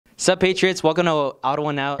Sup, Patriots? Welcome to Auto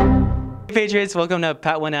One Out. Hey, Patriots, welcome to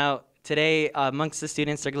Pat One Out. Today, amongst the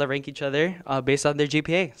students, they're gonna rank each other based on their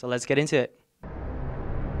GPA. So let's get into it.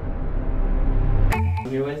 I'm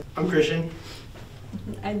here with. I'm Christian.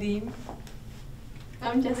 I'm Dean.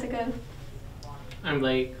 I'm Jessica. I'm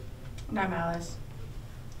Blake. And I'm Alice.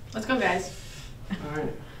 Let's go, guys.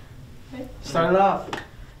 Alright. Start it off. You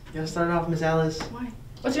gotta start it off, Miss Alice. Why?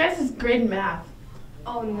 What's your guys' grade in math?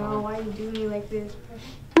 Oh no, why you do me like this?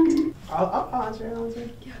 I'll answer.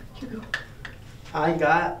 Yeah, you go. I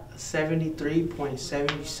got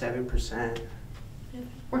 73.77%.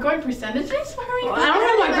 We're going percentages? Why are we I don't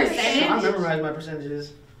know my percentage. I memorized my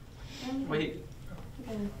percentages. Wait.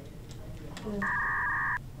 Like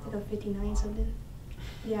a 59 something.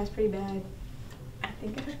 Yeah, it's pretty bad. I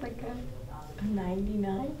think I have like a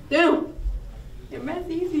 99. Dude! Your math's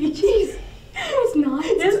easy. Jeez. It's not.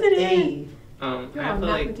 Yes, it is. I have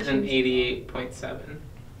like an 88.7.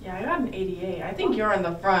 Yeah, I got an 88. I think you're in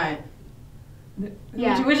the front.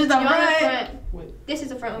 Yeah. Which is the You're on front? the front. This is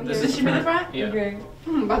the front one here. This should be the front? Yeah. Okay.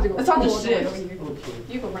 I'm about to go. Let's all just forward shift. over here. Okay.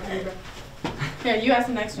 You go right here, bro. Here, you ask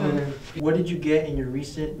the next one. What did you get in your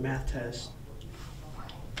recent math test?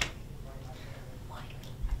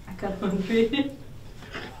 I got 100.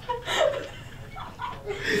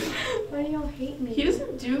 Why do y'all hate me? He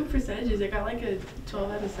doesn't do percentages. I got like a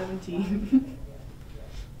 12 out of 17.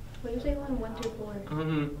 What is it on 1 through 4?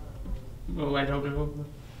 Oh, I don't know.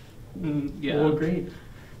 Yeah. What grade?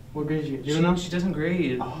 What grade did you get? Do you know? She doesn't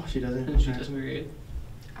grade. Oh, she doesn't? She Okay. doesn't grade.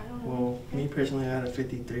 I don't know. Well, me personally, I got a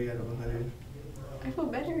 53 out of 100. I feel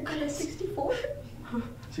better. I got a 64.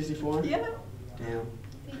 64? Yeah. Damn.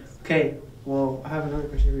 Thanks. Okay, well, I have another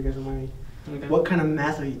question for you guys. Remind me. Okay. What kind of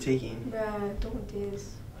math are you taking? Bruh, don't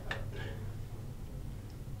diss.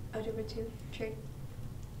 Algebra 2, trig.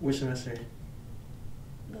 Which semester?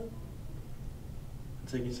 Both. I'm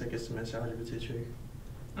taking second semester algebra 2 trig.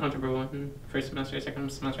 Algebra 1, first semester,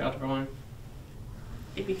 second semester, Algebra 1.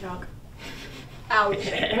 AP Calc. Ouch.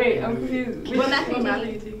 Wait, I'm confused. What math are you What math are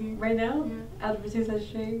taking? you taking? Right now? Yeah. Algebra 2 says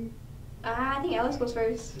string. I think Alice goes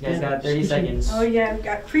first. You guys got 30 seconds. Oh yeah, we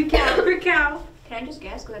got pre-cal, pre-cal. Can I just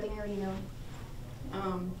guess? Because I think I already know.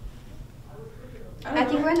 I I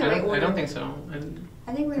think we're in the right order. I don't think so.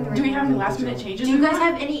 I think we're in the right Do we have order. any last minute changes? Do you in guys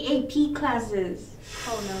math? have any AP classes?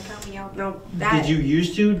 Oh no, count me out. No. Did you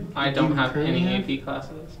used to? I Do don't you have currently any have? AP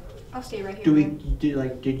classes. I'll stay right here. Do we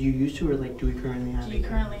then. did you used to, or like do we currently have? Do you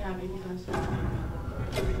currently have AP classes?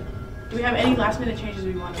 Do we have any last minute changes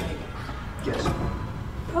we want to make? Yes.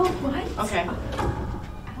 Bro, what? Okay.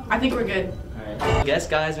 I think we're good. Alright. Yes,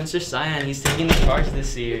 guys, Mr. Cyan, he's taking the charge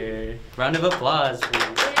this year. Round of applause, please.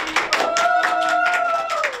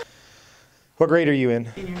 What grade are you in?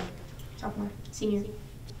 Senior. Sophomore. Senior.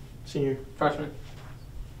 Senior. Freshman.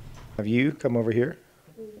 Have you come over here?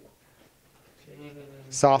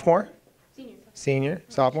 Sophomore? Senior. Senior?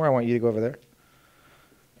 Sophomore? I want you to go over there.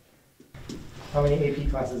 How many AP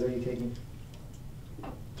classes are you taking?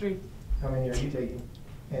 3. How many are you taking?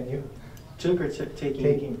 And you? Took or taking?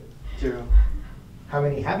 Taking. 0. How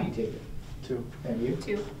many have you taken? 2. And you?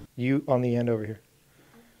 2. You on the end over here.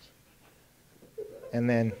 And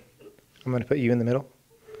then I'm going to put you in the middle.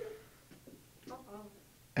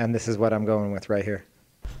 And this is what I'm going with right here.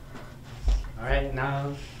 Alright,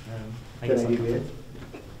 now. I Did guess I I'll do go. good?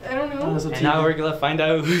 I don't know. And now we're gonna find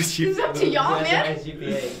out who's It's up to y'all, who has man. the highest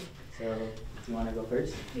GPA. So, do you wanna go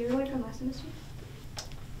first? Do you really from last semester?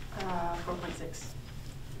 4.6.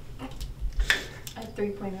 I have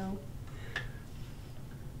 3.0.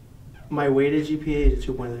 My weighted GPA is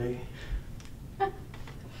 2.3.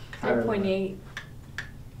 3.8.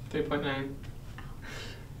 3.9.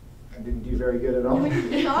 I didn't do very good at all. No, you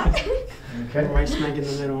did not. Okay. Right smack in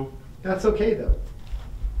the middle. That's okay though.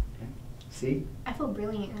 See? I feel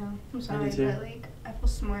brilliant now. I'm Me sorry, too. but like, I feel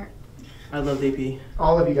smart. I love AP.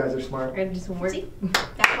 All of you guys are smart. I gotta do some work. See?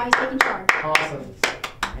 That's why he's taking charge. Awesome.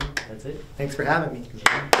 Alright, that's it. Thanks for having me.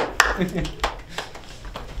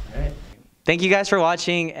 Alright. Thank you guys for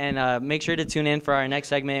watching, and make sure to tune in for our next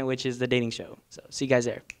segment, which is the dating show. So, see you guys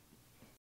there.